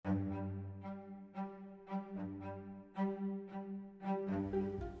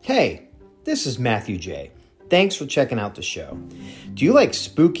Hey, this is Matthew J. Thanks for checking out the show. Do you like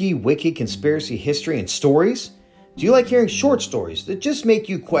spooky, wicked conspiracy history and stories? Do you like hearing short stories that just make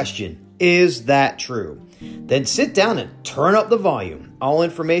you question, is that true? Then sit down and turn up the volume. All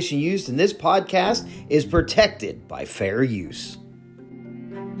information used in this podcast is protected by fair use.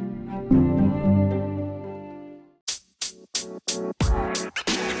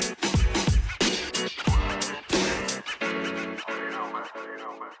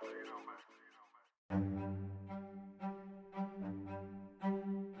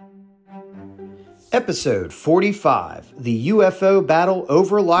 Episode 45, The UFO Battle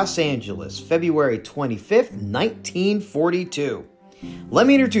over Los Angeles, February 25th, 1942. Let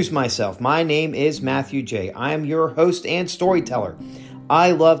me introduce myself. My name is Matthew J. I am your host and storyteller.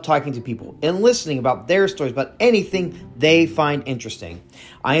 I love talking to people and listening about their stories, about anything they find interesting.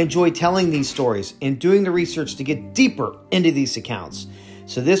 I enjoy telling these stories and doing the research to get deeper into these accounts.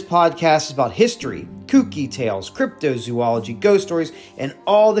 So this podcast is about history, kooky tales, cryptozoology, ghost stories, and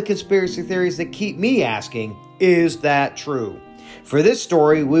all the conspiracy theories that keep me asking, is that true? For this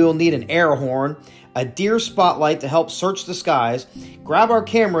story, we will need an air horn, a deer spotlight to help search the skies, grab our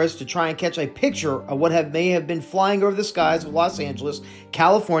cameras to try and catch a picture of what may have been flying over the skies of Los Angeles,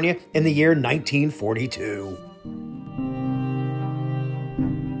 California in the year 1942.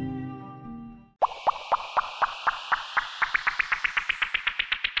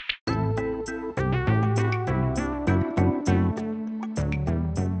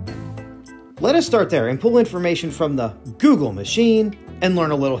 Let us start there and pull information from the Google machine and learn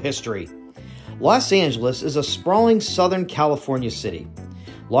a little history. Los Angeles is a sprawling Southern California city.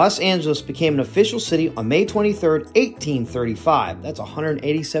 Los Angeles became an official city on May 23, 1835. That's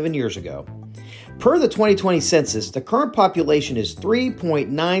 187 years ago. Per the 2020 census, the current population is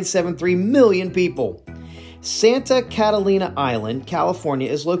 3.973 million people. Santa Catalina Island, California,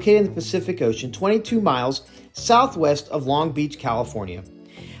 is located in the Pacific Ocean, 22 miles southwest of Long Beach, California.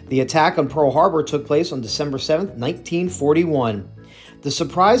 The attack on Pearl Harbor took place on December 7, 1941. The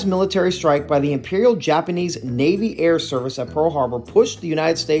surprise military strike by the Imperial Japanese Navy Air Service at Pearl Harbor pushed the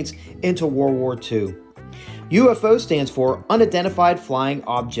United States into World War II. UFO stands for Unidentified Flying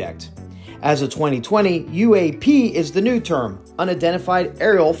Object. As of 2020, UAP is the new term, Unidentified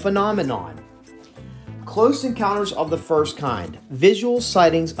Aerial Phenomenon. Close encounters of the first kind, visual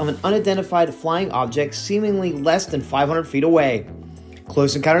sightings of an unidentified flying object seemingly less than 500 feet away.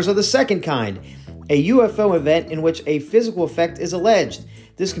 Close encounters of the second kind, a UFO event in which a physical effect is alleged.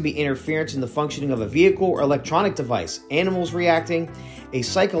 This can be interference in the functioning of a vehicle or electronic device, animals reacting, a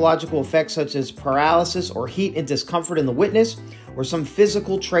psychological effect such as paralysis or heat and discomfort in the witness, or some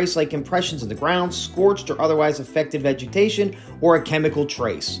physical trace like impressions in the ground, scorched or otherwise affected vegetation, or a chemical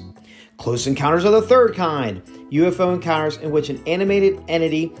trace. Close encounters of the third kind, UFO encounters in which an animated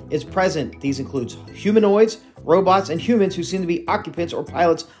entity is present. These include humanoids, robots, and humans who seem to be occupants or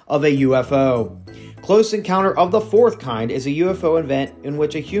pilots of a UFO. Close encounter of the fourth kind is a UFO event in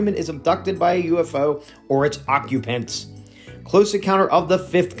which a human is abducted by a UFO or its occupants. Close encounter of the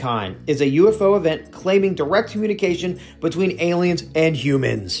fifth kind is a UFO event claiming direct communication between aliens and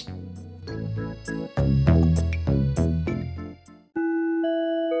humans.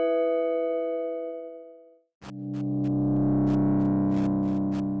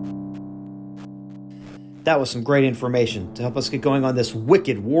 That was some great information to help us get going on this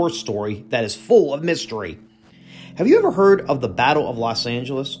wicked war story that is full of mystery. Have you ever heard of the Battle of Los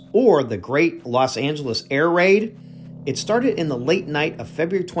Angeles or the Great Los Angeles Air Raid? It started in the late night of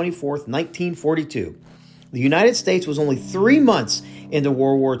February 24th, 1942. The United States was only 3 months into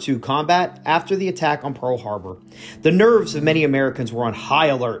World War II combat after the attack on Pearl Harbor. The nerves of many Americans were on high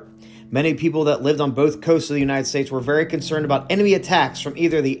alert. Many people that lived on both coasts of the United States were very concerned about enemy attacks from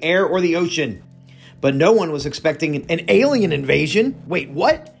either the air or the ocean. But no one was expecting an alien invasion. Wait,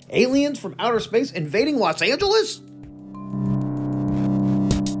 what? Aliens from outer space invading Los Angeles?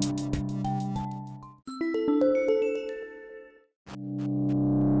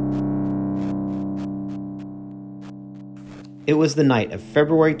 It was the night of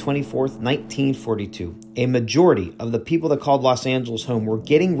February 24th, 1942. A majority of the people that called Los Angeles home were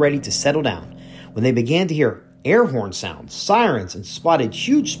getting ready to settle down when they began to hear air horn sounds, sirens, and spotted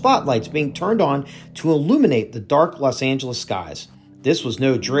huge spotlights being turned on to illuminate the dark Los Angeles skies. This was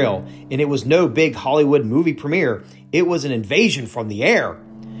no drill, and it was no big Hollywood movie premiere. It was an invasion from the air.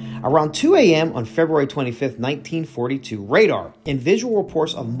 Around 2 a.m. on February 25th, 1942, radar and visual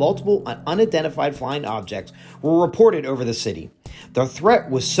reports of multiple unidentified flying objects were reported over the city. The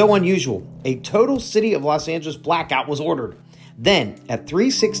threat was so unusual, a total city of Los Angeles blackout was ordered. Then, at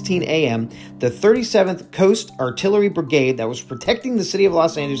 3:16 a.m., the 37th Coast Artillery Brigade that was protecting the city of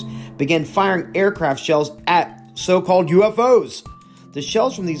Los Angeles began firing aircraft shells at so-called UFOs. The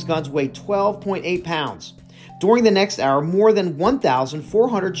shells from these guns weighed 12.8 pounds. During the next hour, more than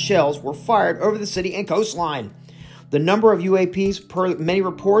 1,400 shells were fired over the city and coastline. The number of UAPs, per many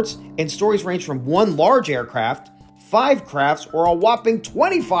reports and stories, range from one large aircraft, 5 crafts, or a whopping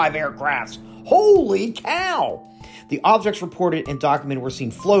 25 aircrafts. Holy cow! The objects reported and documented were seen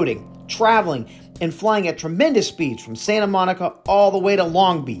floating, traveling, and flying at tremendous speeds from Santa Monica all the way to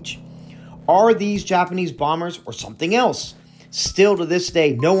Long Beach. Are these Japanese bombers or something else? Still to this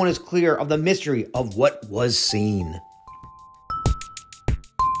day, no one is clear of the mystery of what was seen.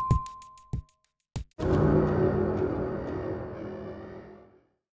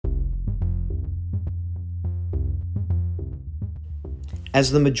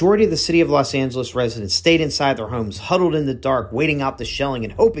 As the majority of the city of Los Angeles residents stayed inside their homes, huddled in the dark, waiting out the shelling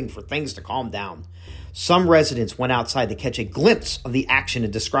and hoping for things to calm down, some residents went outside to catch a glimpse of the action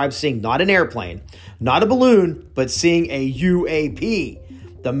and described seeing not an airplane, not a balloon, but seeing a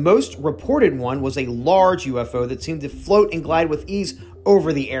UAP. The most reported one was a large UFO that seemed to float and glide with ease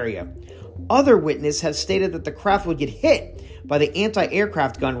over the area. Other witnesses have stated that the craft would get hit by the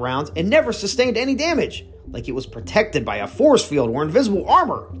anti-aircraft gun rounds and never sustained any damage, like it was protected by a force field or invisible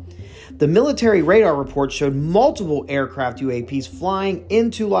armor. The military radar report showed multiple aircraft UAPs flying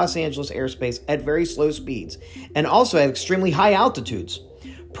into Los Angeles airspace at very slow speeds and also at extremely high altitudes.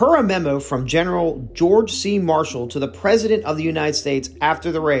 Per a memo from General George C. Marshall to the President of the United States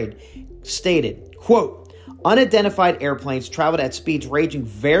after the raid, stated, quote, unidentified airplanes traveled at speeds ranging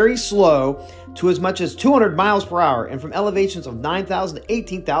very slow to as much as 200 miles per hour and from elevations of 9,000 to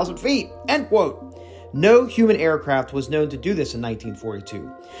 18,000 feet, end quote. No human aircraft was known to do this in 1942.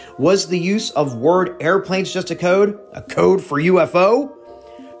 Was the use of word airplanes just a code for UFO?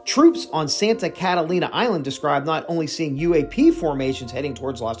 Troops on Santa Catalina Island described not only seeing UAP formations heading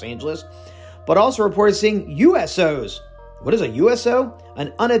towards Los Angeles, but also reported seeing USOs. What is a USO?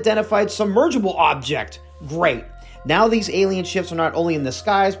 An unidentified submergible object. Great. Now these alien ships are not only in the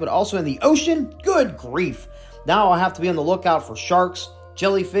skies, but also in the ocean? Good grief. Now I'll have to be on the lookout for sharks,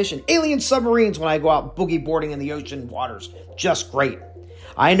 jellyfish, and alien submarines when I go out boogie boarding in the ocean waters. Just great.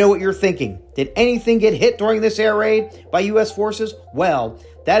 I know what you're thinking. Did anything get hit during this air raid by U.S. forces? Well,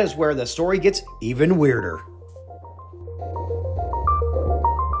 that is where the story gets even weirder.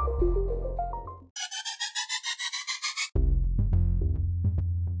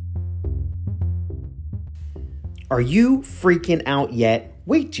 Are you freaking out yet?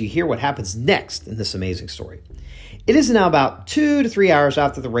 Wait till you hear what happens next in this amazing story. It is now about 2 to 3 hours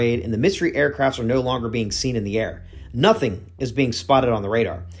after the raid, and the mystery aircrafts are no longer being seen in the air. Nothing is being spotted on the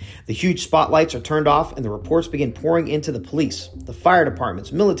radar. The huge spotlights are turned off, and the reports begin pouring into the police, the fire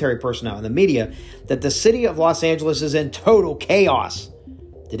departments, military personnel, and the media that the city of Los Angeles is in total chaos.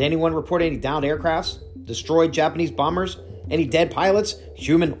 Did anyone report any downed aircrafts? Destroyed Japanese bombers? Any dead pilots,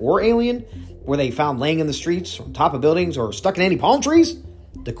 human or alien? Were they found laying in the streets, on top of buildings, or stuck in any palm trees?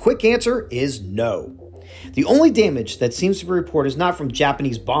 The quick answer is no. The only damage that seems to be reported is not from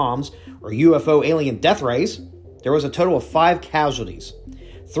Japanese bombs or UFO alien death rays. There was a total of 5 casualties.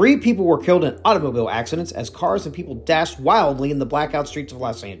 3 people were killed in automobile accidents as cars and people dashed wildly in the blackout streets of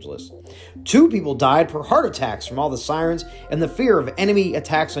Los Angeles. 2 people died per heart attacks from all the sirens and the fear of enemy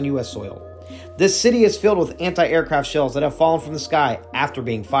attacks on U.S. soil. This city is filled with anti-aircraft shells that have fallen from the sky after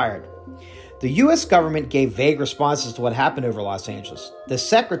being fired. The U.S. government gave vague responses to what happened over Los Angeles. The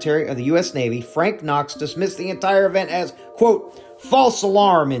Secretary of the U.S. Navy, Frank Knox, dismissed the entire event as, quote, false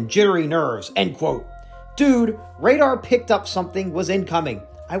alarm and jittery nerves, end quote. Dude, radar picked up something was incoming.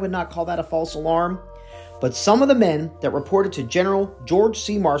 I would not call that a false alarm. But some of the men that reported to General George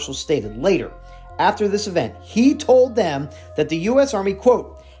C. Marshall stated later, after this event, he told them that the U.S. Army,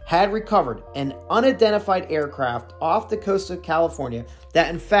 quote, had recovered an unidentified aircraft off the coast of California that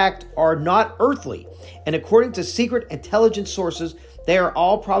in fact are not earthly. And according to secret intelligence sources, they are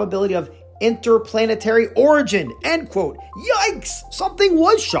all probability of interplanetary origin, end quote. Yikes! Something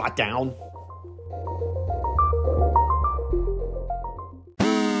was shot down.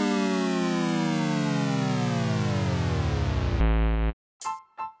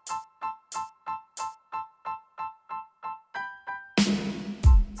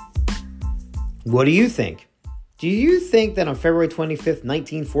 What do you think? Do you think that on February 25th,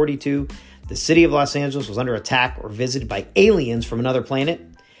 1942, the city of Los Angeles was under attack or visited by aliens from another planet?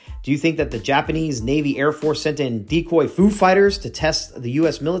 Do you think that the Japanese Navy Air Force sent in decoy Foo Fighters to test the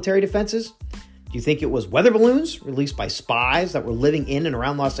U.S. military defenses? Do you think it was weather balloons released by spies that were living in and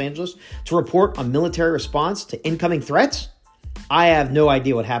around Los Angeles to report on military response to incoming threats? I have no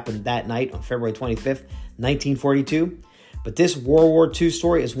idea what happened that night on February 25th, 1942, but this World War II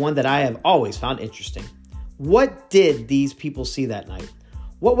story is one that I have always found interesting. What did these people see that night?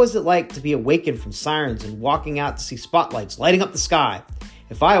 What was it like to be awakened from sirens and walking out to see spotlights lighting up the sky?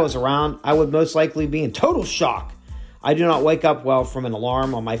 If I was around, I would most likely be in total shock. I do not wake up well from an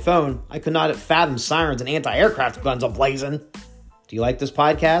alarm on my phone. I could not fathom sirens and anti-aircraft guns ablazing. Do you like this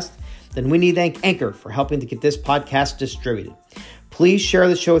podcast? Then we need to thank Anchor for helping to get this podcast distributed. Please share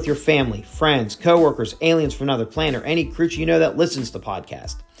the show with your family, friends, coworkers, aliens from another planet, or any creature you know that listens to the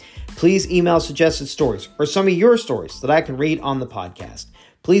podcast. Please email suggested stories or some of your stories that I can read on the podcast.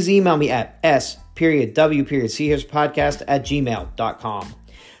 Please email me at s.w.chspodcast@gmail.com.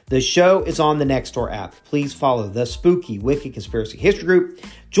 The show is on the Nextdoor app. Please follow the Spooky Wicked Conspiracy History Group.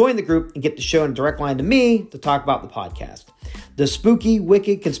 Join the group and get the show in a direct line to me to talk about the podcast. The Spooky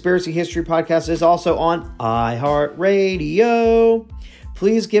Wicked Conspiracy History Podcast is also on iHeartRadio.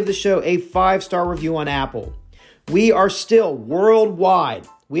 Please give the show a 5-star review on Apple. We are still worldwide.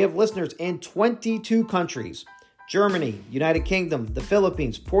 We have listeners in 22 countries. Germany, United Kingdom, the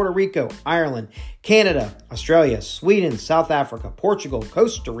Philippines, Puerto Rico, Ireland, Canada, Australia, Sweden, South Africa, Portugal,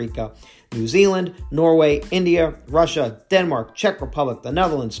 Costa Rica, New Zealand, Norway, India, Russia, Denmark, Czech Republic, the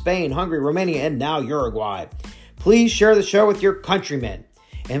Netherlands, Spain, Hungary, Romania, and now Uruguay. Please share the show with your countrymen.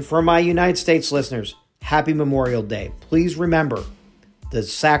 And for my United States listeners, happy Memorial Day. Please remember the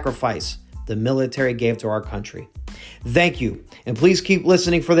sacrifice the military gave to our country. Thank you, and please keep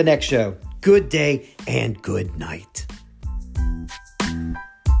listening for the next show. Good day and good night.